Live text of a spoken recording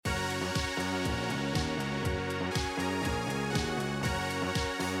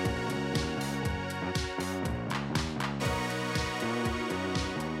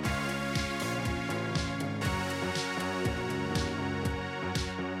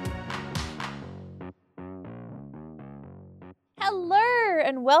Hello,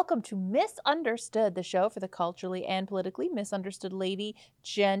 and welcome to Misunderstood, the show for the culturally and politically misunderstood lady,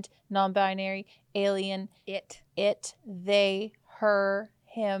 gent, non-binary, alien, it, they, her,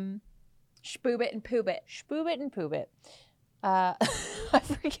 him, Shpoobit and poobit. Shpoobit and poobit. I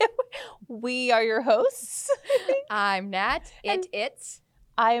forget. We are your hosts. I'm Nat. It's.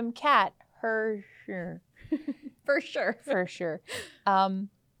 I am Kat. Her, sure. For sure. For sure. And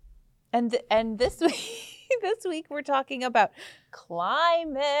this week. This week we're talking about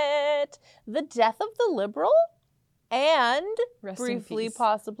climate, the death of the liberal, and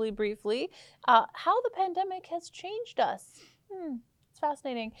possibly briefly, how the pandemic has changed us. It's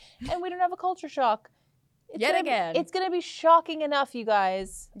fascinating. And we don't have a culture shock. Again. It's going to be shocking enough, you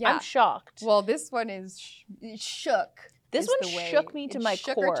guys. Yeah. I'm shocked. Well, this one is shook. This one shook me to my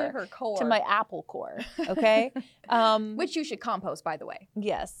core. To her core. To my apple core, okay? Which you should compost, by the way.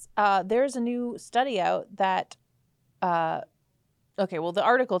 Yes. There's a new study out that, the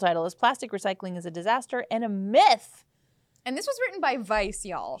article title is Plastic Recycling is a Disaster and a Myth. And this was written by Vice,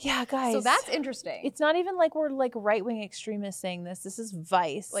 y'all. Yeah, guys. So that's interesting. It's not even like we're like right-wing extremists saying this. This is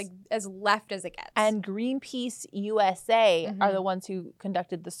Vice. Like as left as it gets. And Greenpeace USA are the ones who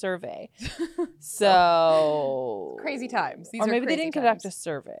conducted the survey. So crazy times. Or maybe they didn't conduct a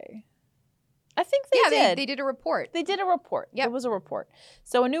survey. I think they did. They did a report. They did a report. Yep. It was a report.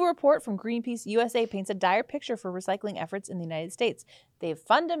 So a new report from Greenpeace USA paints a dire picture for recycling efforts in the United States. They've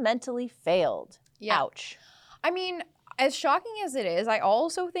fundamentally failed. Yeah. Ouch. I mean, as shocking as it is, I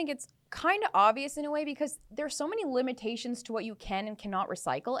also think it's kind of obvious in a way because there's so many limitations to what you can and cannot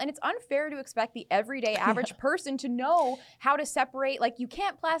recycle, and it's unfair to expect the everyday average person to know how to separate. Like you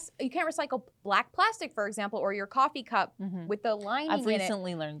can't recycle black plastic, for example, or your coffee cup with the lining in it. I've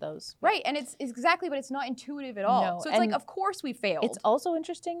recently learned those. Right, and it's exactly, but it's not intuitive at all. No, so it's like, of course we failed. It's also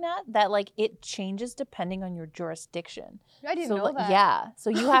interesting that like it changes depending on your jurisdiction. I didn't know that. Yeah, so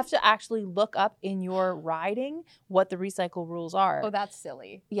you have to actually look up in your riding what the recycle rules are. Oh, that's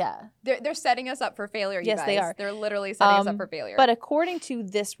silly. Yeah. They're setting us up for failure, you guys. Yes, they are. They're literally setting us up for failure. But according to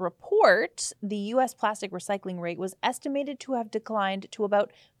this report, the U.S. plastic recycling rate was estimated to have declined to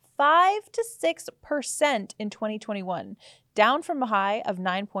about 5 to 6% in 2021, down from a high of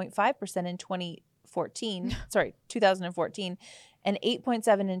 9.5% in 2014, and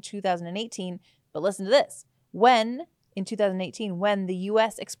 8.7% in 2018. But listen to this. In 2018, when the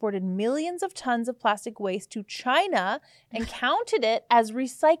U.S. exported millions of tons of plastic waste to China and counted it as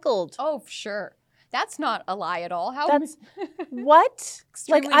recycled. Oh, sure. That's not a lie at all. That's what?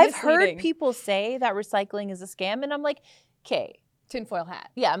 Like, misleading. I've heard people say that recycling is a scam, and I'm like, okay. Tinfoil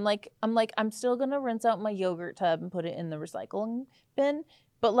hat. Yeah, I'm still going to rinse out my yogurt tub and put it in the recycling bin.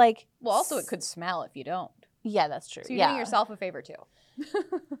 But like. Well, also, it could smell if you don't. Yeah, that's true. So you're doing yourself a favor, too.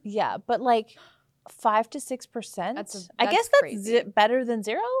 Yeah, but like. 5 to 6%. I guess that's better than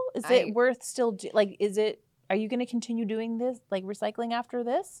zero. Is it worth still? Are you going to continue doing this, like recycling after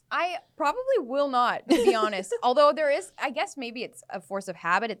this? I probably will not, to be honest. Although there is, I guess maybe it's a force of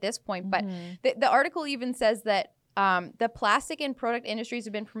habit at this point. But the article even says that the plastic and product industries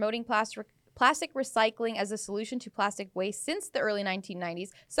have been promoting plastic recycling as a solution to plastic waste since the early 1990s.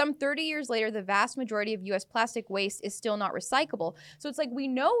 Some 30 years later, the vast majority of U.S. plastic waste is still not recyclable. So it's like, we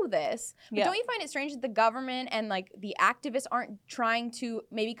know this, but don't you find it strange that the government and like the activists aren't trying to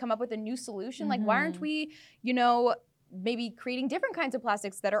maybe come up with a new solution? Like, why aren't we, maybe creating different kinds of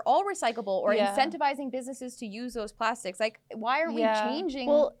plastics that are all recyclable or incentivizing businesses to use those plastics? Like, why aren't we changing?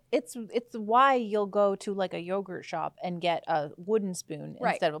 Well, it's why you'll go to like a yogurt shop and get a wooden spoon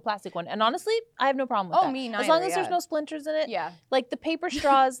instead of a plastic one. And honestly, I have no problem with that. Oh, me neither. As long as there's no splinters in it. Yeah. Like the paper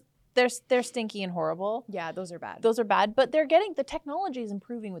straws, they're stinky and horrible. Yeah, those are bad. Those are bad, but the technology is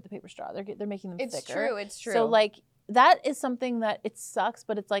improving with the paper straw. They're making them thicker. It's true. So like, that is something that it sucks,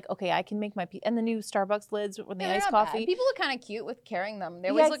 but it's like, okay, I can make my piece. And the new Starbucks lids with the iced coffee. Bad. People look kind of cute with carrying them. They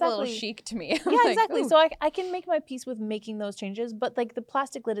always look a little chic to me. Yeah, exactly. Ooh. So I can make my peace with making those changes, but like the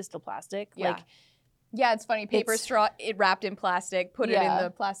plastic lid is still plastic. Yeah. Yeah, it's funny. Paper straw, it wrapped in plastic, put it in the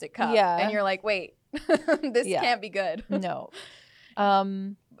plastic cup. Yeah. And you're like, wait, this can't be good. No.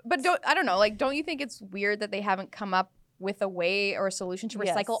 But I don't know, like, don't you think it's weird that they haven't come up with a way or a solution to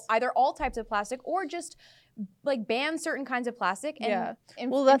recycle either all types of plastic or just like ban certain kinds of plastic and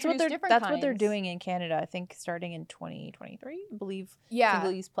that's what they're doing in Canada. I think starting in 2023, I believe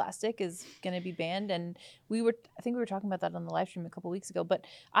single-use plastic is going to be banned. And I think we were talking about that on the live stream a couple weeks ago. But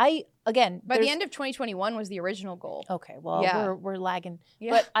by the end of 2021 was the original goal. Okay, well we're lagging.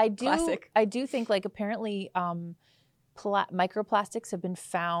 Yeah. But I do think like apparently microplastics have been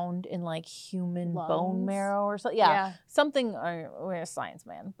found in like human bone marrow or something. Yeah. Something. We're a science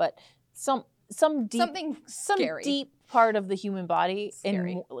man, but some Something scary. deep part of the human body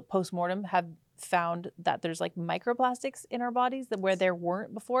Scary. in post-mortem have found that there's like microplastics in our bodies that where there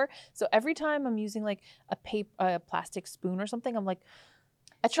weren't before. So every time I'm using like a plastic spoon or something, I'm like,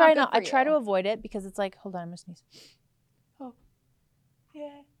 I try to avoid it because it's like, hold on, I'm gonna sneeze. Oh,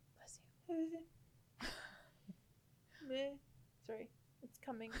 yeah, bless you. Sorry, it's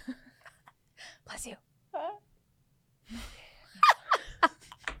coming. Bless you.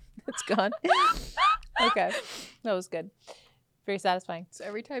 It's gone. Okay, that was good. Very satisfying. So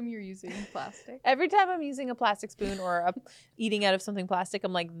every time you're using plastic. Every time I'm using a plastic spoon or eating out of something plastic,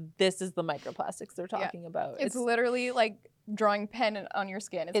 I'm like, this is the microplastics they're talking about. It's literally like drawing pen on your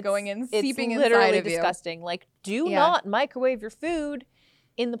skin. It's going in, seeping it's inside literally of you. disgusting. Like, do not microwave your food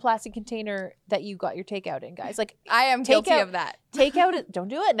in the plastic container that you got your takeout in, guys. Like, I am guilty of that. Take out it. Don't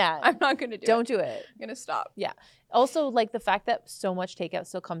do it, Nat. I'm not going to do it. Don't do it. I'm going to stop. Yeah. Also, like the fact that so much takeout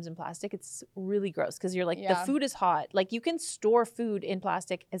still comes in plastic, it's really gross because you're like, the food is hot. Like, you can store food in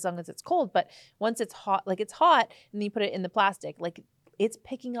plastic as long as it's cold, but once it's hot, like it's hot, and then you put it in the plastic, like it's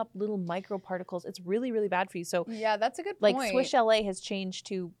picking up little microparticles. It's really, really bad for you. So yeah, that's a good point. Like Swiss Chalet has changed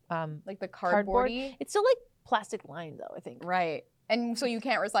to like the cardboardy. It's still like plastic lined though, I think. Right. And so you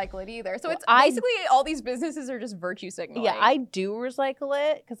can't recycle it either. So it's basically all these businesses are just virtue signaling. Yeah, I do recycle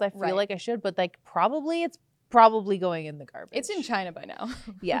it because I feel like I should, but like it's probably going in the garbage. It's in China by now.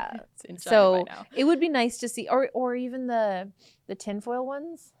 Yeah. It's in China by now. It would be nice to see, or even the tinfoil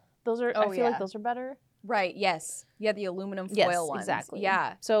ones. Those are, I feel like those are better. Right, yes. Yeah, the aluminum foil ones. Exactly.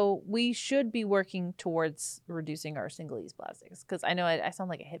 Yeah. So we should be working towards reducing our single-use plastics because I know I sound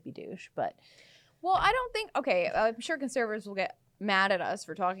like a hippie douche, but. Well, I don't think, okay, I'm sure conservatives will get mad at us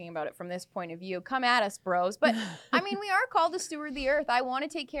for talking about it from this point of view. Come at us, bros. But I mean, we are called to steward the earth. I want to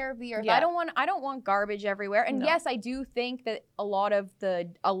take care of the earth. Yeah. I don't want garbage everywhere. And yes, I do think that a lot of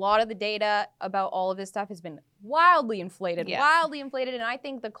the data about all of this stuff has been wildly inflated. And I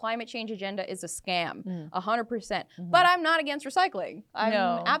think the climate change agenda is a scam, 100%. But I'm not against recycling.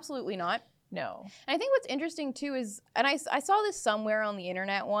 I'm absolutely not. No. And I think what's interesting too is, and I saw this somewhere on the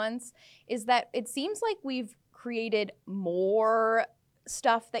internet once, is that it seems like we've created more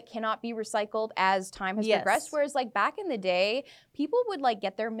stuff that cannot be recycled as time has progressed. Whereas like back in the day, people would like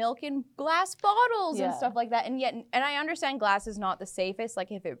get their milk in glass bottles and stuff like that. And I understand glass is not the safest.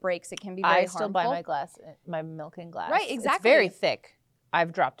 Like if it breaks, it can be very harmful. I still buy my milk in glass. Right, exactly. It's very thick.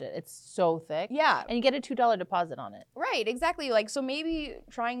 I've dropped it. It's so thick. Yeah. And you get a $2 deposit on it. Right, exactly. Like, so maybe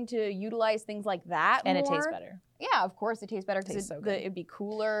trying to utilize things like that and more. It tastes better. Yeah, of course it tastes better because it'd be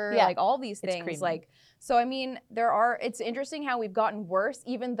cooler. Yeah. Like all these things. It's like, so I mean, it's interesting how we've gotten worse,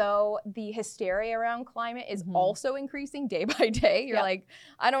 even though the hysteria around climate is also increasing day by day. You're like,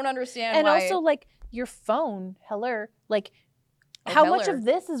 I don't understand and why. And also like your phone, how much of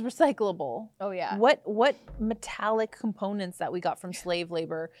this is recyclable? Oh yeah. What metallic components that we got from slave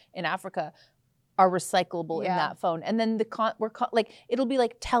labor in Africa are recyclable in that phone? And then it'll be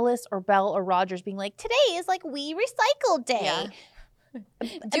like TELUS or Bell or Rogers being like, today is like we recycle day. Yeah.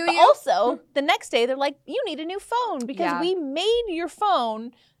 But also the next day they're like, you need a new phone because we made your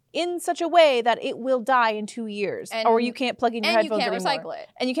phone in such a way that it will die in 2 years, or you can't plug in your headphones anymore.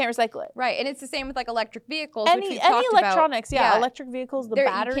 And you can't recycle it. Right, and it's the same with like electric vehicles. Any electronics, electric vehicles, the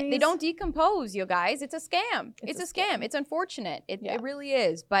batteries. They don't decompose, you guys. It's a scam. It's a scam. It's unfortunate. It really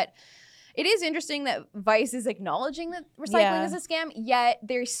is. But it is interesting that Vice is acknowledging that recycling is a scam, yet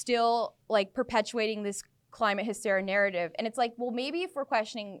they're still like perpetuating this climate hysteria narrative. And it's like, well, maybe if we're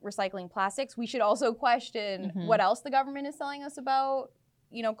questioning recycling plastics, we should also question what else the government is telling us about,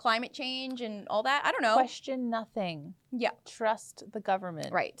 climate change and all that. I don't know. Question nothing. Yeah. Trust the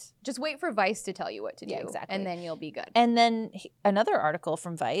government. Right. Just wait for Vice to tell you what to do. Yeah, exactly. And then you'll be good. And then another article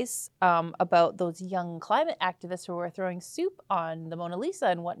from Vice about those young climate activists who were throwing soup on the Mona Lisa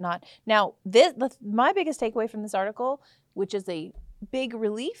and whatnot. Now, my biggest takeaway from this article, which is a big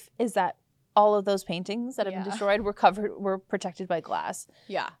relief, is that all of those paintings that have been destroyed were protected by glass.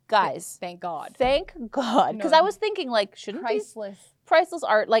 Yeah. Guys. Thank God. Thank God. Because I was thinking, like, shouldn't priceless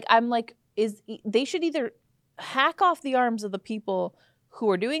art, like, I'm like, they should either hack off the arms of the people who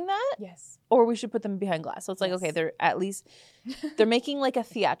are doing that. Yes. Or we should put them behind glass. So it's like, okay, they're making like a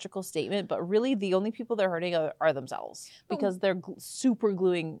theatrical statement, but really the only people they're hurting are themselves because they're super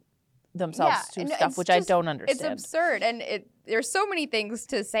gluing themselves to stuff, which I don't understand. It's absurd. And there's so many things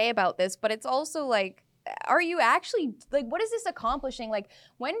to say about this, but it's also like, are you actually, like, what is this accomplishing? Like,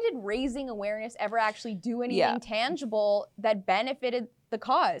 when did raising awareness ever actually do anything tangible that benefited the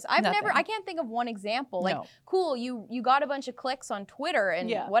cause? I can't think of one example. Like, cool, you got a bunch of clicks on Twitter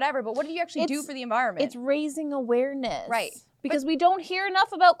and whatever, but what did you actually do for the environment? It's raising awareness. Right. because we don't hear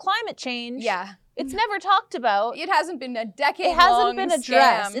enough about climate change. Yeah. It's never talked about. It hasn't been a decade. It hasn't been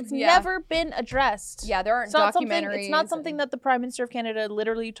addressed. Scam. It's never been addressed. Yeah, there aren't It's not documentaries. It's not something that the Prime Minister of Canada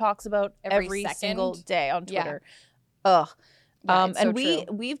literally talks about every single day on Twitter. Ugh. Yeah, it's and so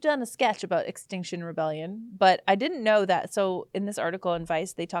true. we've done a sketch about Extinction Rebellion, but I didn't know that. So in this article in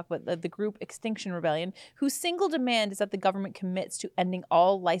Vice, they talk about the group Extinction Rebellion, whose single demand is that the government commits to ending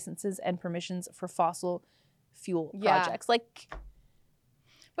all licenses and permissions for fossil fuel projects. Like,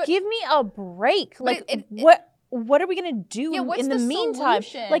 but, give me a break. Like, what are we gonna do what's in the meantime?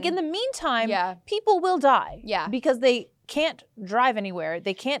 solution? Like, in the meantime, people will die. Yeah. Because they can't drive anywhere.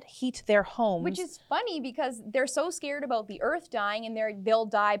 They can't heat their homes. Which is funny because they're so scared about the earth dying and they'll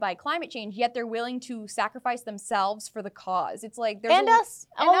die by climate change, yet they're willing to sacrifice themselves for the cause. It's like there's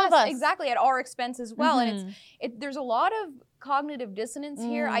all of us. Exactly, at our expense as well. And there's a lot of cognitive dissonance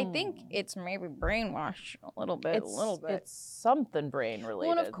here. I think it's maybe brainwashed a little bit. It's something brain related.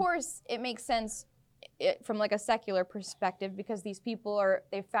 Well, and of course it makes sense from like a secular perspective because these people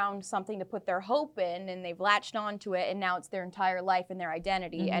they've found something to put their hope in and they've latched onto it and now it's their entire life and their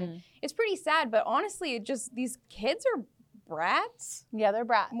identity. And it's pretty sad, but honestly, these kids are brats. Yeah, they're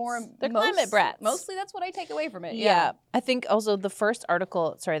brats. They're climate brats. Mostly that's what I take away from it. Yeah. I think also the first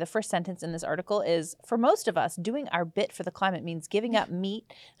sentence in this article is, for most of us, doing our bit for the climate means giving up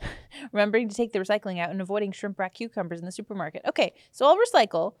meat, remembering to take the recycling out, and avoiding shrimp wrap cucumbers in the supermarket. Okay, so I'll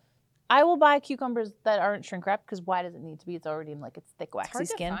recycle. I will buy cucumbers that aren't shrink wrapped because why does it need to be? It's already in like its thick, waxy skin.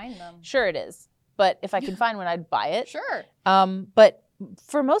 It's hard to find them. Sure it is. But if I can find one, I'd buy it. Sure. But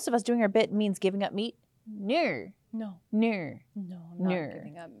for most of us, doing our bit means giving up meat. No. No. No. No, I'm not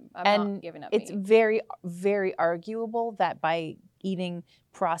giving up. Not giving up it's meat. very, very arguable that by eating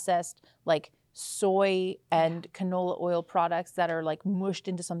processed like soy and canola oil products that are like mushed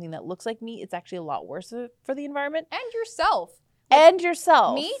into something that looks like meat, it's actually a lot worse for the environment. And yourself. And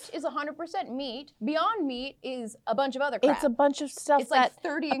yourself. Meat is 100% meat. Beyond Meat is a bunch of other crap. It's a bunch of stuff it's like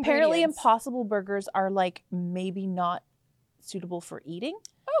 30 apparently ingredients. Impossible Burgers are like maybe not suitable for eating.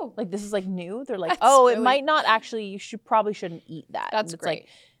 Oh. Like this is like new. They're like, That's it might not actually, you probably shouldn't eat that. That's and it's great.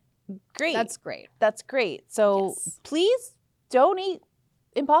 Like, great. That's great. That's great. So please don't eat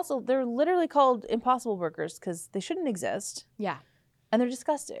Impossible. They're literally called Impossible Burgers because they shouldn't exist. Yeah. And they're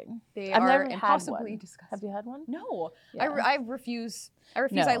disgusting. I've never impossibly had one. disgusting. Have you had one? No. Yeah. I refuse. I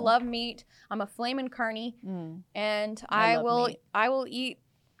No. love meat. I'm a flamin' carny. And I love will meat. eat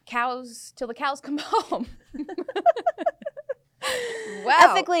cows till the cows come home.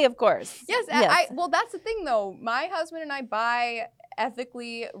 Wow. Ethically, of course. Yes. Well, that's the thing, though. My husband and I buy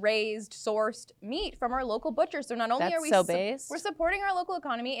ethically raised, sourced meat from our local butchers. So not only That's are we so based. we're supporting our local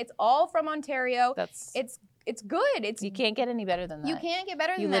economy, it's all from Ontario. It's good. You can't get any better than that. You can't get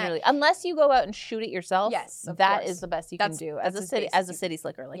better than that. You literally, unless you go out and shoot it yourself. Yes, of that course. is the best you can do as a city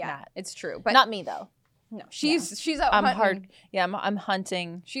slicker like that. It's true, but not me though. No, she's out I'm hunting. hard. Yeah, I'm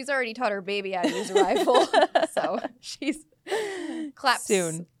hunting. She's already taught her baby how to use a rifle, so she's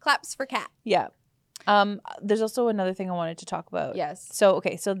claps for cat. Yeah. There's also another thing I wanted to talk about. Yes. So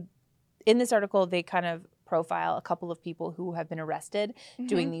in this article, they kind of profile a couple of people who have been arrested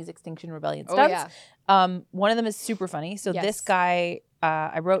doing these Extinction Rebellion stunts. Oh, yeah. One of them is super funny. So this guy,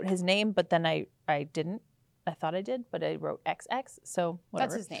 I wrote his name, but then I didn't. I thought I did, but I wrote XX. So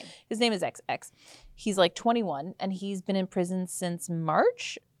whatever. That's his name. His name is XX. He's like 21, and he's been in prison since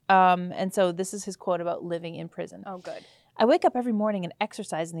March. And so this is his quote about living in prison. Oh, good. I wake up every morning and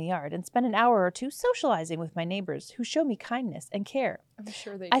exercise in the yard and spend an hour or two socializing with my neighbors who show me kindness and care. I'm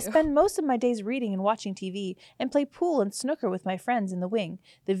sure they do. I spend most of my days reading and watching TV and play pool and snooker with my friends in the wing.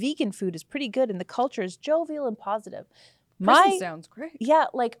 The vegan food is pretty good and the culture is jovial and positive. Prison sounds great. Yeah,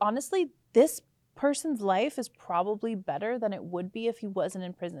 like honestly, this person's life is probably better than it would be if he wasn't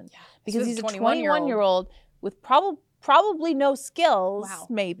in prison. Yeah. Because he's a 21-year-old with probably no skills,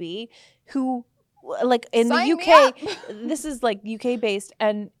 maybe, who like in the UK, this is like UK based,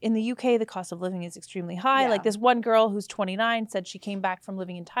 and in the UK the cost of living is extremely high. Like this one girl who's 29 said she came back from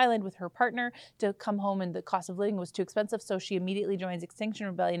living in Thailand with her partner to come home and the cost of living was too expensive, so she immediately joins Extinction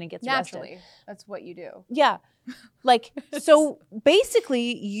Rebellion and gets arrested. That's what you do. Yeah. Like, so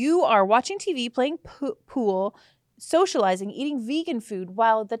basically you are watching TV, playing pool, socializing, eating vegan food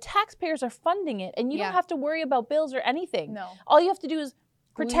while the taxpayers are funding it, and you don't have to worry about bills or anything. No. All you have to do is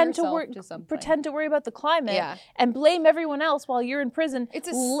pretend to worry about the climate and blame everyone else while you're in prison. It's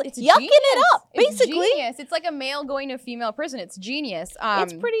yucking genius. It up, basically. It's genius. It's like a male going to a female prison. It's genius.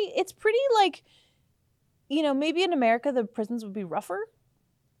 It's pretty like, you know, maybe in America the prisons would be rougher.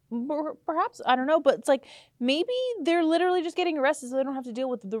 Perhaps, I don't know, but it's like maybe they're literally just getting arrested so they don't have to deal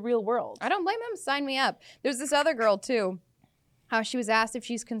with the real world. I don't blame them. Sign me up. There's this other girl too. how she was asked if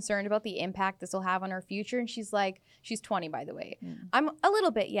she's concerned about the impact this will have on her future. And she's like, she's 20, by the way. I'm a little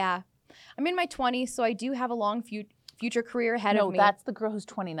bit, yeah. I'm in my 20s, so I do have a long future career ahead of me. No, that's the girl who's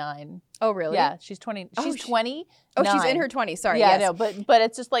 29. Oh, really? Yeah, she's 20. She's 20. Oh, she's in her 20s. Sorry. Yeah, yes. I know, but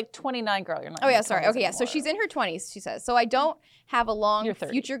it's just like 29, girl. You're not. Oh, yeah, sorry. Okay, yeah. So she's in her 20s, she says. So I don't have a long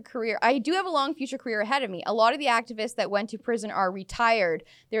future career. I do have a long future career ahead of me. A lot of the activists that went to prison are retired.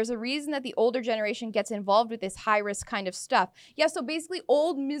 There's a reason that the older generation gets involved with this high-risk kind of stuff. Yeah, so basically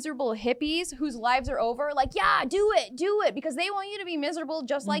old, miserable hippies whose lives are over, like, yeah, do it, because they want you to be miserable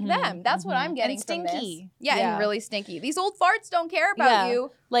just like them. That's what I'm getting from this. Yeah, and really stinky. These old farts don't care about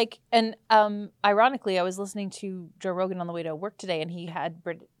you. Like, and ironically, I was listening to Joe Rogan on the way to work today, and he had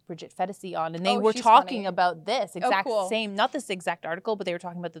Bridget Fetisi on, and they were talking about this exact same, not this exact article, but they were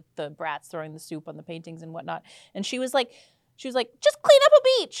talking about the brats throwing the soup on the paintings and whatnot. And she was like, just clean up a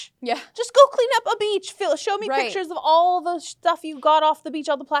beach. Yeah. Just go clean up a beach. Show me pictures of all the stuff you got off the beach,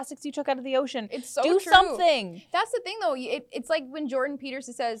 all the plastics you took out of the ocean. It's so Do true. something. That's the thing, though. It's like when Jordan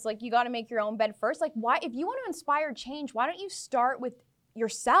Peterson says, like, you got to make your own bed first. Like, why? If you want to inspire change, why don't you start with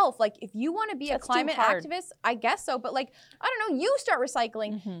yourself? Like, if you want to be a climate activist, I guess so, but like, I don't know, you start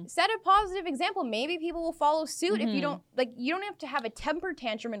recycling, set a positive example. Maybe people will follow suit. If you don't, like, you don't have to have a temper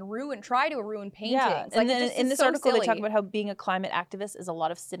tantrum and try to ruin paintings. Yeah. Like, and then in this article, they talk about how being a climate activist is a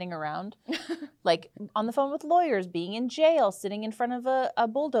lot of sitting around, like on the phone with lawyers, being in jail, sitting in front of a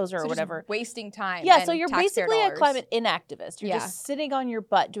bulldozer or whatever. Wasting time. Yeah, so you're basically a climate inactivist. You're just sitting on your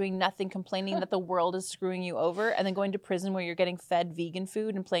butt doing nothing, complaining that the world is screwing you over, and then going to prison where you're getting fed vegan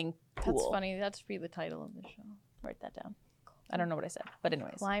food and playing pool. That's funny. That should be the title of the show. Write that down. I don't know what I said, but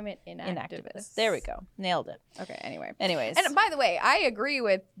anyways. Climate inactivists. There we go. Nailed it. Okay, anyways. And by the way, I agree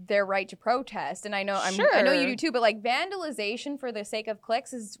with their right to protest, and I know I know you do too, but like vandalization for the sake of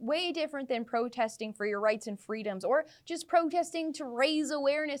clicks is way different than protesting for your rights and freedoms, or just protesting to raise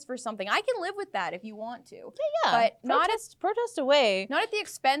awareness for something. I can live with that if you want to. Yeah. But protest away. Not at the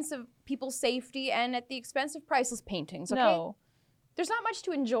expense of people's safety and at the expense of priceless paintings, okay? No. There's not much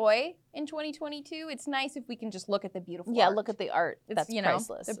to enjoy in 2022. It's nice if we can just look at the beautiful art. Yeah, look at the art. That's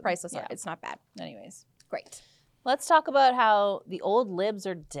priceless. The priceless art. It's not bad. Anyways. Great. Let's talk about how the old libs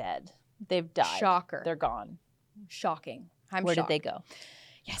are dead. They've died. Shocker. They're gone. Shocking. Where did they go?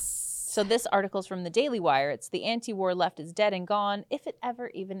 Yes. So this article's from the Daily Wire. It's the anti-war left is dead and gone, if it ever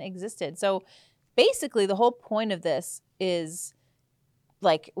even existed. So basically the whole point of this is,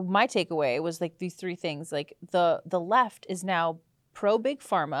 like, my takeaway was like these three things. Like the left is now pro-big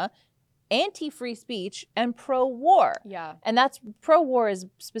pharma, anti-free speech, and pro-war. Yeah. And that's pro-war is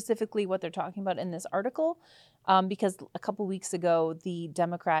specifically what they're talking about in this article, because a couple weeks ago, the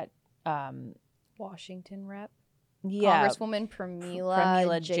Democrat Washington rep, Congresswoman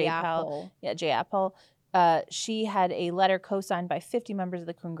Pramila Jayapal. Yeah, Jayapal. She had a letter co-signed by 50 members of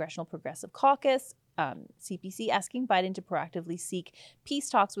the Congressional Progressive Caucus, CPC, asking Biden to proactively seek peace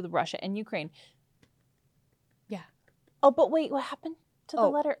talks with Russia and Ukraine. Yeah. Oh, but wait, what happened to the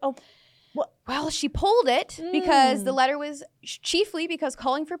letter? Oh, what? Well, she pulled it because the letter was chiefly because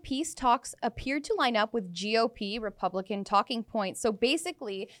calling for peace talks appeared to line up with GOP Republican talking points. So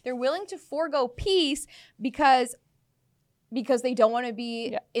basically, they're willing to forego peace because they don't want to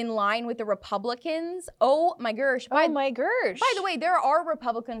be in line with the Republicans. Oh my gosh. By the way, there are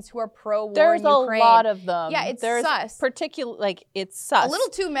Republicans who are pro-war There's in Ukraine. A lot of them. Yeah, it's sus. It's sus. A little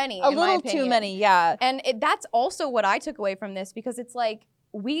too many, in my opinion. Too many, yeah. And that's also what I took away from this, because it's like,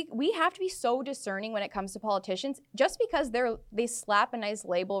 we have to be so discerning when it comes to politicians. Just because they slap a nice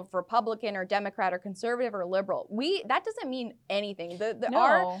label of Republican or Democrat or conservative or liberal, that doesn't mean anything. You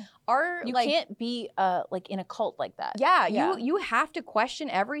can't be like in a cult like that. Yeah. You have to question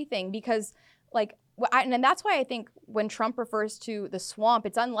everything, because like, and that's why I think when Trump refers to the swamp,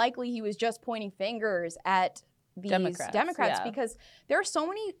 it's unlikely he was just pointing fingers at these Democrats because there are so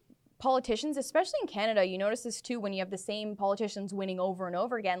many politicians, especially in Canada, you notice this too when you have the same politicians winning over and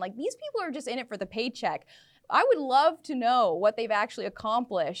over again. Like, these people are just in it for the paycheck. I would love to know what they've actually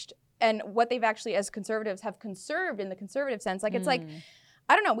accomplished and what they've actually, as conservatives, have conserved in the conservative sense. Like, it's like,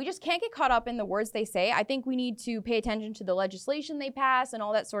 I don't know, we just can't get caught up in the words they say. I think we need to pay attention to the legislation they pass and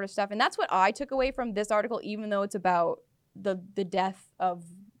all that sort of stuff. And that's what I took away from this article, even though it's about the death of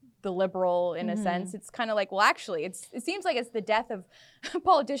the liberal in a sense. It's kind of like, well, actually, it seems like it's the death of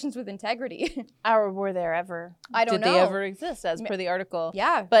politicians with integrity. Or were there ever? I don't know. Did they ever exist, as per the article?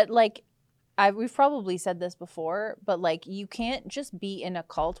 Yeah. But like, we've probably said this before, but like, you can't just be in a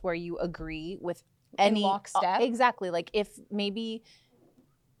cult where you agree with any lockstep. Exactly. Like, if maybe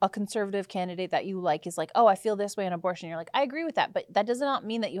a conservative candidate that you like is like, oh, I feel this way on abortion. You're like, I agree with that. But that does not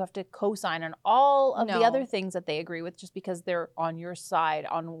mean that you have to co-sign on all of the other things that they agree with just because they're on your side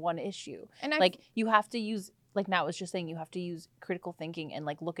on one issue. And like, you have to use, like Nat was just saying, you have to use critical thinking and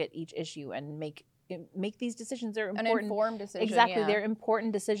like look at each issue and make these decisions. They're important. An informed decision. Exactly. They're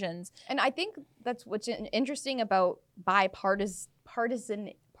important decisions. And I think that's what's interesting about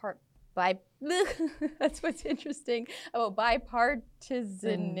that's what's interesting about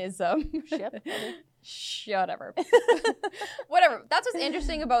bipartisanism. Whatever. Whatever. That's what's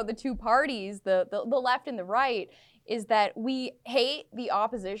interesting about the two parties, the left and the right, is that we hate the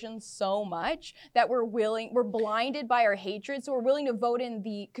opposition so much that we're blinded by our hatred, so we're willing to vote in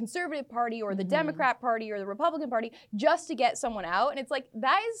the Conservative Party or the Democrat Party or the Republican Party just to get someone out. And it's like,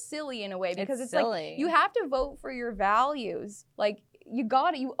 that is silly in a way, because it's like, you have to vote for your values. Like, you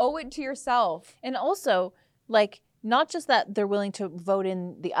owe it to yourself. And also, like, not just that they're willing to vote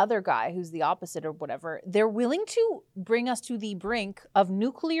in the other guy who's the opposite or whatever, they're willing to bring us to the brink of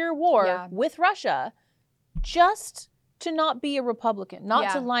nuclear war with Russia just to not be a Republican,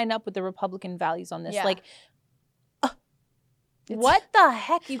 not to line up with the Republican values on this. Like, what the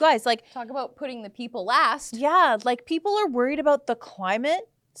heck, you guys? Like, talk about putting the people last. Yeah, like, people are worried about the climate.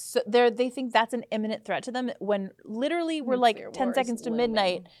 So they think that's an imminent threat to them when literally we're nuclear like 10 seconds to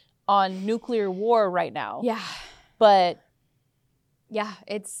midnight on nuclear war right now. Yeah. But yeah,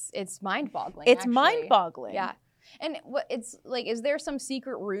 it's mind-boggling. It's mind-boggling. Yeah. And what it's like, is there some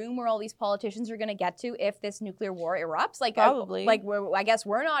secret room where all these politicians are going to get to if this nuclear war erupts? Like, probably. I guess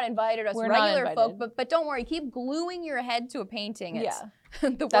we're not invited as regular folk, but don't worry, keep gluing your head to a painting. It's,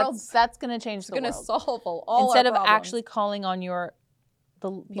 that's going to change the world. It's going to solve all instead our of actually calling on the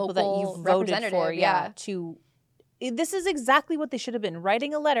people local that you voted for, to. This is exactly what they should have been,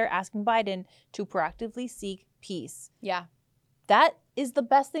 writing a letter asking Biden to proactively seek peace. Yeah. That is the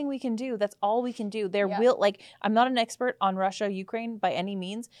best thing we can do. That's all we can do. I'm not an expert on Russia, Ukraine by any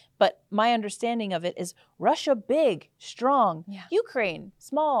means, but my understanding of it is Russia big, strong, Ukraine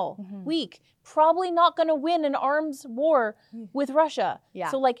small, weak, probably not going to win an arms war with Russia.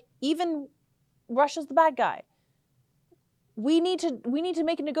 Yeah. So like, even Russia's the bad guy. We need to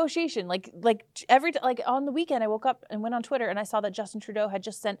make a negotiation. Like on the weekend, I woke up and went on Twitter and I saw that Justin Trudeau had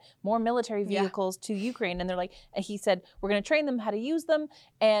just sent more military vehicles to Ukraine, and he said, we're going to train them how to use them,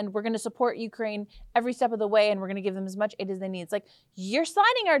 and we're going to support Ukraine every step of the way, and we're going to give them as much aid as they need. It's like, you're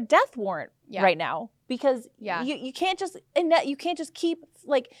signing our death warrant right now, because you can't just keep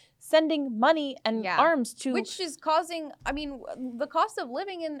like sending money and arms to, which is causing, I mean, the cost of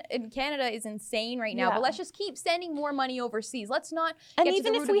living in Canada is insane right now, but let's just keep sending more money overseas. Let's not and get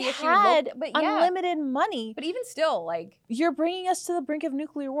even to the if root we of the issue had unlimited money, but even still, like, you're bringing us to the brink of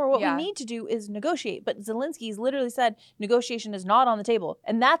nuclear war. What we need to do is negotiate, but Zelensky's literally said negotiation is not on the table,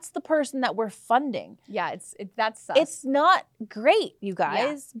 and that's the person that we're funding. That's sus. It's not great, you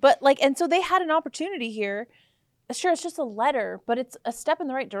guys, but like, and so they had an opportunity here. Sure, it's just a letter, but it's a step in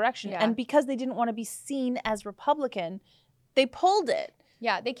the right direction. And because they didn't want to be seen as Republican, they pulled it.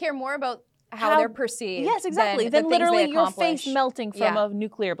 Yeah, they care more about how they're perceived. Yes, exactly. Than literally your face melting from a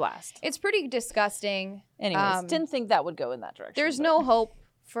nuclear blast. It's pretty disgusting. Anyways, didn't think that would go in that direction. There's no hope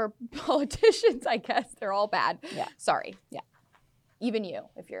for politicians, I guess. They're all bad. Yeah. Sorry. Yeah. Even you,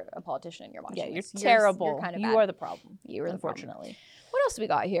 if you're a politician and you're watching this. You're terrible. You're kind of bad. You are the problem. You are unfortunately. What else do we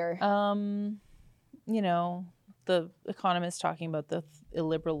got here? You know, the Economist talking about the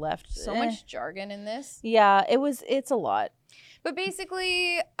illiberal left. So much jargon in this. Yeah, it's a lot. But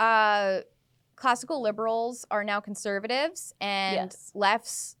basically, classical liberals are now conservatives, and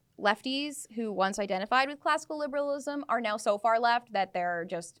lefties who once identified with classical liberalism are now so far left that they're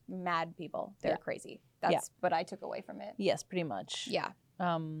just mad people. They're crazy. That's what I took away from it. Yes, pretty much. Yeah.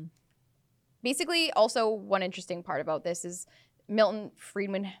 Basically, also one interesting part about this is Milton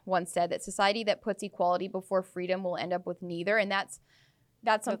Friedman once said that society that puts equality before freedom will end up with neither. And that's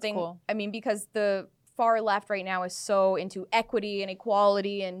something, cool. I mean, because the far left right now is so into equity and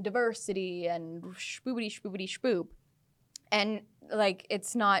equality and diversity and spoop. And like,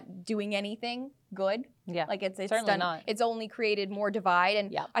 it's not doing anything good. Yeah. Like it's certainly done, not. It's only created more divide.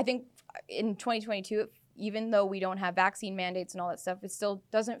 And I think in 2022, even though we don't have vaccine mandates and all that stuff, it still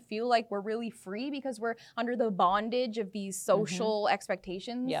doesn't feel like we're really free because we're under the bondage of these social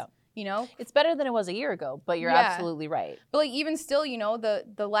expectations. Yeah. You know? It's better than it was a year ago, but you're absolutely right. But like, even still, you know,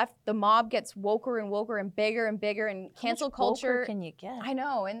 the left, the mob gets woker and bigger and cancel culture. Woker can you get? I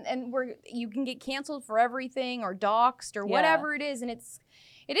know. And you can get canceled for everything or doxxed or whatever it is. And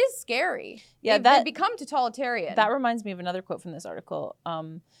it is scary. Yeah. They've become totalitarian. That reminds me of another quote from this article.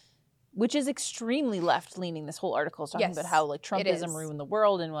 which is extremely left-leaning. This whole article is talking Yes, about how like it Trumpism is. ruined the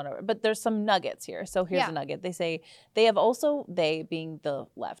world and whatever. But there's some nuggets here. So here's Yeah. a nugget. They say they being the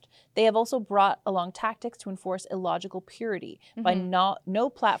left, they have also brought along tactics to enforce illogical purity by no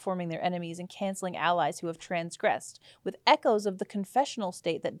platforming their enemies and canceling allies who have transgressed, with echoes of the confessional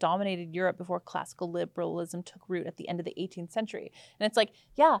state that dominated Europe before classical liberalism took root at the end of the 18th century. And it's like,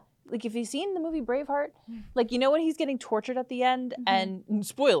 yeah, like if you've seen the movie Braveheart, like, you know, when he's getting tortured at the end and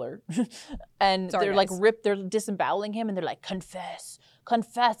spoiler, and Sorry, they're like guys. they're disemboweling him and they're like, confess.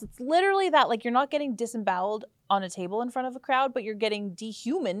 It's literally that, like, you're not getting disemboweled on a table in front of a crowd, but you're getting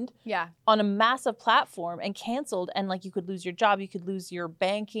dehumaned Yeah. on a massive platform and canceled. And like, you could lose your job, you could lose your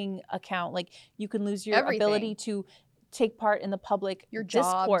banking account, like you can lose your Everything. ability to take part in the public Your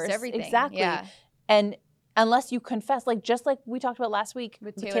jobs, discourse. everything. Exactly. Yeah. And unless you confess, like just like we talked about last week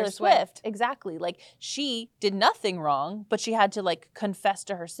With with Taylor Taylor Swift. Swift, exactly. Like she did nothing wrong, but she had to like confess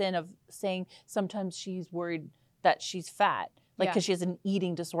to her sin of saying sometimes she's worried that she's fat, like Yeah. because she has an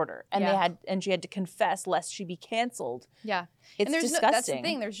eating disorder, and Yeah. she had to confess lest she be canceled. Yeah. It's and there's disgusting. No, that's the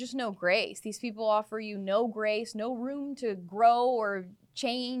thing. There's just no grace. These people offer you no grace, no room to grow or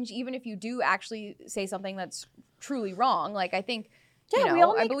change, even if you do actually say something that's truly wrong. Like, I think, Yeah, you know, we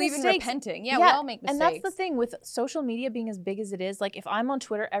all I make believe mistakes. in repenting. Yeah, we all make mistakes. And that's the thing with social media being as big as it is. Like, if I'm on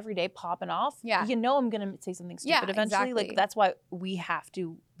Twitter every day popping off, Yeah. you know I'm going to say something stupid Yeah, eventually. exactly. Like, that's why we have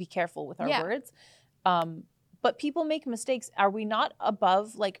to be careful with our Yeah. words. But people make mistakes. Are we not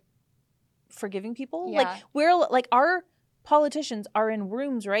above, like, forgiving people? Yeah. Like, we're, like, our politicians are in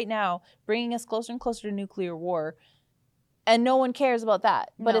rooms right now bringing us closer and closer to nuclear war, and no one cares about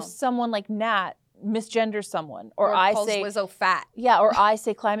that. But if No. someone like Nat misgenders someone, or I calls say Lizzo fat. yeah, or I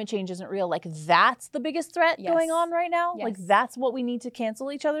say climate change isn't real, like that's the biggest threat Yes. going on right now. Like Yes. that's what we need to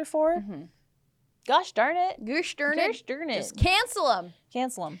cancel each other for. Mhm. Gosh darn it. Gosh darn Gosh it. darn it. Just cancel them.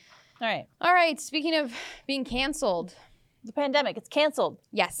 Cancel them. All right. All right. Speaking of being canceled, The pandemic, it's canceled.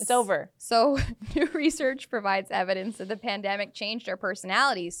 yes. It's over. So, new research provides evidence that the pandemic changed our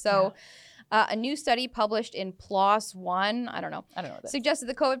personalities. So, a new study published in PLOS One, I don't know, I don't know what that is. suggested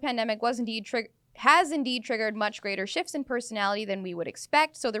the COVID pandemic has indeed triggered much greater shifts in personality than we would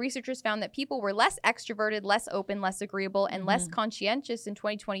expect. So the researchers found that people were less extroverted, less open, less agreeable, and less conscientious in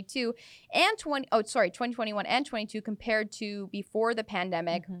 2022 and 2021 and 22 compared to before the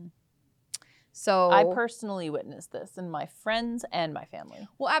pandemic. So I personally witnessed this in my friends and my family.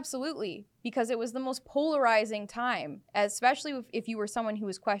 well, absolutely, because it was the most polarizing time, especially if you were someone who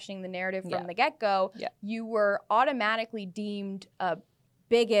was questioning the narrative from Yeah. the get-go. Yeah. You were automatically deemed a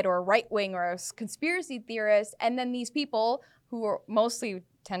bigot or right-wing or a conspiracy theorist, and then these people who were mostly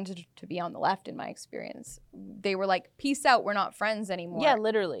tended to be on the left, in my experience, they were like, peace out, we're not friends anymore. Yeah,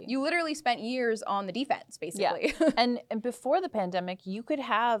 literally. You literally spent years on the defense, basically. and before the pandemic, I could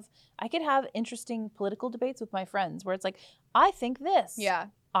have interesting political debates with my friends where it's like, I think this. Yeah.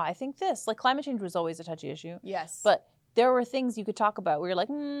 I think this. Like climate change was always a touchy issue. Yes. But there were things you could talk about where you're like,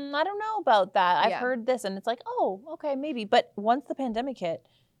 I don't know about that. I've Yeah. heard this. And it's like, oh, okay, maybe. But once the pandemic hit,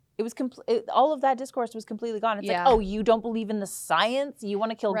 it was all of that discourse was completely gone. It's Yeah. like, oh, you don't believe in the science? You want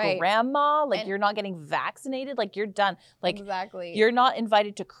to kill Right. grandma? Like, And- you're not getting vaccinated? Like, you're done. Like, exactly. you're not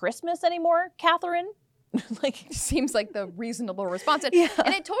invited to Christmas anymore, Catherine? Like, seems like the reasonable response. And, Yeah.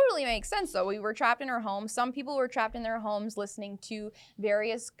 and it totally makes sense, though. We were trapped in our homes. Some people were trapped in their homes listening to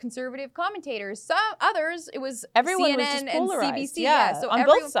various conservative commentators. Some others, it was Everyone CNN was just and polarized. CBC. Yeah, So on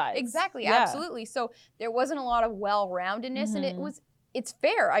both sides. Exactly, Yeah. absolutely. So there wasn't a lot of well-roundedness, and it's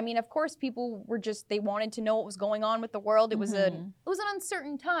fair. I mean, of course, people were they wanted to know what was going on with the world. It was an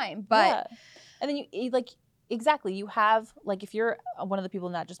uncertain time, but yeah. And then you like, exactly, you have, like, if you're one of the people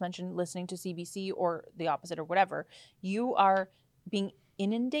Nat just mentioned listening to CBC or the opposite or whatever, you are being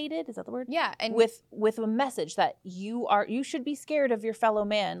inundated, is that the word? yeah, and With a message that you should be scared of your fellow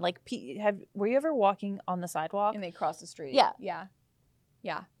man. Like, were you ever walking on the sidewalk? and they crossed the street. Yeah.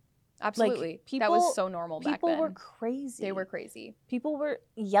 Yeah. Absolutely. That people- was so normal back then. People were crazy. They were crazy. People were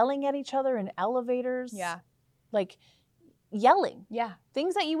yelling at each other in elevators. Yeah. Like, yelling. Yeah.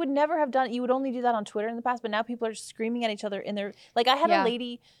 Things that you would never have done. You would only do that on Twitter in the past, but now people are screaming at each other in their, like, I had Yeah. a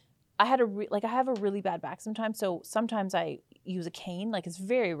lady, I have a really bad back sometimes, so sometimes I use a cane. Like, it's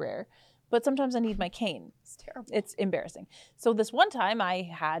very rare, but sometimes I need my cane. It's terrible. It's embarrassing. So this one time I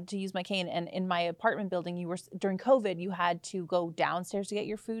had to use my cane, and in my apartment building, during COVID, you had to go downstairs to get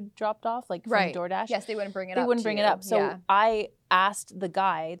your food dropped off, like from Right. DoorDash. Yes, they wouldn't bring it up. They wouldn't to bring it you. up. So yeah. I asked the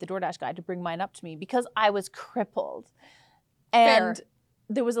DoorDash guy, to bring mine up to me because I was crippled. And Fair.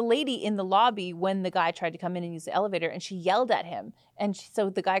 there was a lady in the lobby when the guy tried to come in and use the elevator, and she yelled at him. And so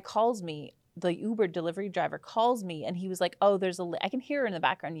the guy calls me the Uber delivery driver calls me and he was like, oh, I can hear her in the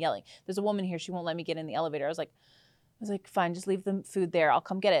background yelling. There's a woman here. She won't let me get in the elevator. I was like, fine, just leave the food there. I'll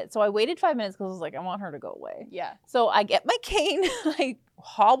come get it. So I waited 5 minutes because I was like, I want her to go away. Yeah. So I get my cane, I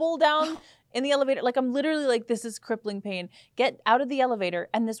hobble down in the elevator. Like I'm literally like, this is crippling pain. Get out of the elevator.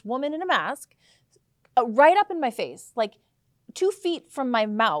 And this woman in a mask, right up in my face, like 2 feet from my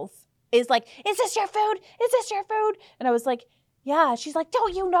mouth, is like, is this your food? Is this your food? And I was like, yeah. She's like,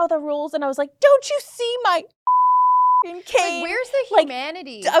 don't you know the rules? And I was like, don't you see my cane? Like, where's the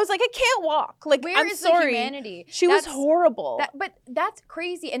humanity? I was like, I can't walk. Like, Where is sorry. the humanity? She was horrible. But that's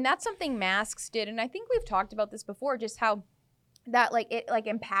crazy. And that's something masks did. And I think we've talked about this before, just how that like it like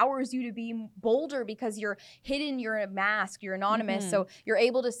empowers you to be bolder because you're hidden, you're a mask, you're anonymous, so you're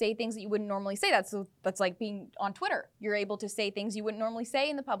able to say things that you wouldn't normally say. That's like being on Twitter. You're able to say things you wouldn't normally say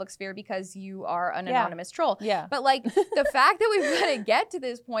in the public sphere because you are an anonymous troll. Yeah. But like the fact that we've got to get to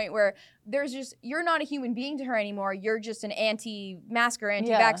this point where there's just, you're not a human being to her anymore. You're just an anti-masker,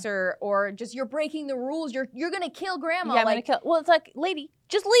 anti-vaxxer, or just you're breaking the rules. You're gonna kill grandma. Yeah, I'm gonna kill. Well, it's like, lady,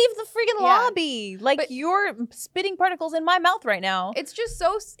 just leave the freaking lobby. Like, but you're spitting particles in my mouth right now. It's just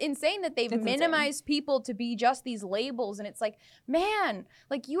so insane that they've minimized people to be just these labels. And it's like, man,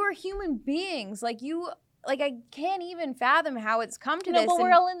 like you are human beings. Like I can't even fathom how it's come to this. But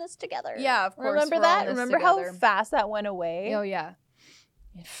we're all in this together. Yeah, of course. Remember that? Remember how fast that went away? Oh, yeah.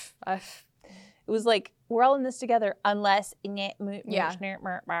 It was like, we're all in this together unless...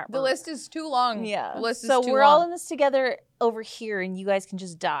 The list is too long. Yeah. The list is so too we're long. all in this together over here and you guys can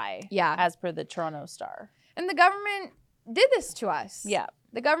just die. Yeah. As per the Toronto Star. And the government did this to us. Yeah.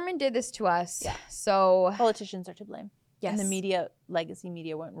 The government did this to us. Yeah. So... Politicians are to blame. Yes. And the media, legacy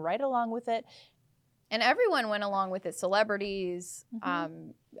media, went right along with it. And everyone went along with it. Celebrities,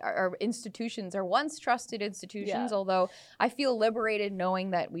 our institutions, our once trusted institutions, although I feel liberated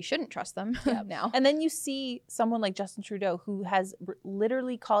knowing that we shouldn't trust them now. And then you see someone like Justin Trudeau, who has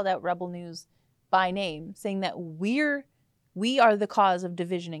literally called out Rebel News by name, saying that we are the cause of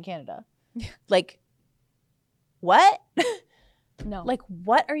division in Canada. Like, what? No. Like,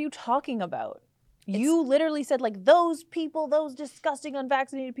 what are you talking about? You literally said, like, those people, those disgusting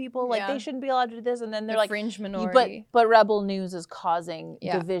unvaccinated people, like, they shouldn't be allowed to do this. And then they're like, fringe minority. But Rebel News is causing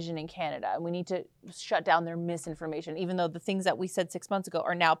division in Canada. We need to shut down their misinformation, even though the things that we said 6 months ago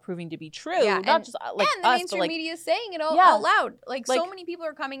are now proving to be true. Yeah, Not just like and the us, mainstream but, like, media is saying it all out loud. Like, so many people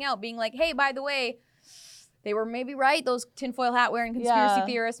are coming out being like, hey, by the way, they were maybe right, those tinfoil hat wearing conspiracy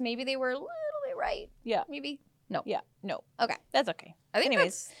theorists. Maybe they were a little bit right. Yeah. Maybe. No. Yeah. No. Okay. That's okay. I think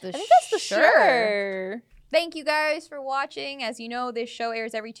Anyways, that's the sure. Thank you guys for watching. As you know, this show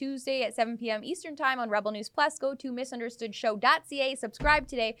airs every Tuesday at 7 p.m. Eastern Time on Rebel News Plus. Go to misunderstoodshow.ca. Subscribe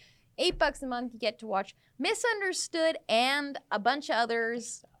today. $8 a month. You get to watch Misunderstood and a bunch of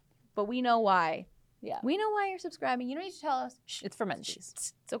others. But we know why. Yeah. We know why you're subscribing. You don't need to tell us. Shh, it's for Menzies.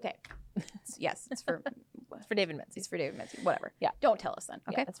 It's okay. It's for... It's for David Menzies. It's for David Menzies. Whatever. Yeah. Don't tell us then.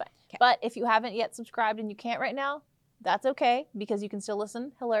 Okay. Yeah, that's fine. Okay. But if you haven't yet subscribed and you can't right now, that's okay, because you can still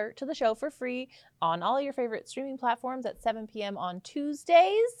listen to the show for free on all your favorite streaming platforms at 7 p.m. on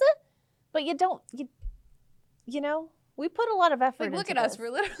Tuesdays. But you know, we put a lot of effort into look at this. us. We're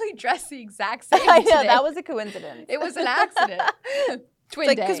literally dressed the exact same I know, today. that was a coincidence. It was an accident. Twin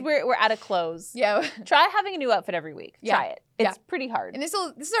day. Because we're out of clothes. Yeah. Try having a new outfit every week. Yeah. Try it. It's pretty hard. And this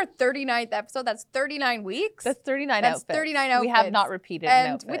is our 39th episode. That's 39 weeks. That's 39 That's outfits. 39 outfits. We have not repeated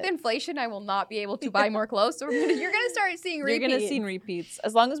an outfit. With inflation, I will not be able to buy more clothes. So you're going to start seeing repeats. You're going to see repeats.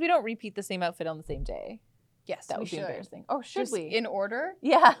 As long as we don't repeat the same outfit on the same day. Yes, that would be embarrassing. Or should just we? In order?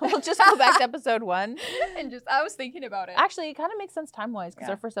 Yeah, we'll just go back to episode 1. And I was thinking about it. Actually, it kind of makes sense time-wise because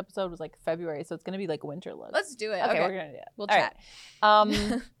our first episode was like February, so it's going to be like a winter look. Let's do it. Okay, we're going to do it. We'll All chat.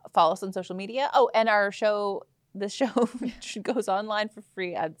 Right. Follow us on social media. Oh, and this show goes online for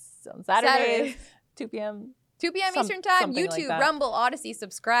free on Saturdays, 2 p.m. 2 p.m. Eastern Time, YouTube, like Rumble, Odyssey,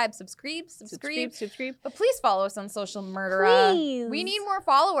 subscribe. But please follow us on Social Murderer. Please. We need more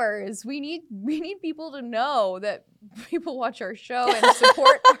followers. We need people to know that people watch our show and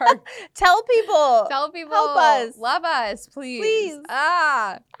support our... Tell people. Help us. Love us, please.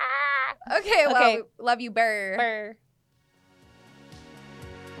 Okay, well, love you, Burr.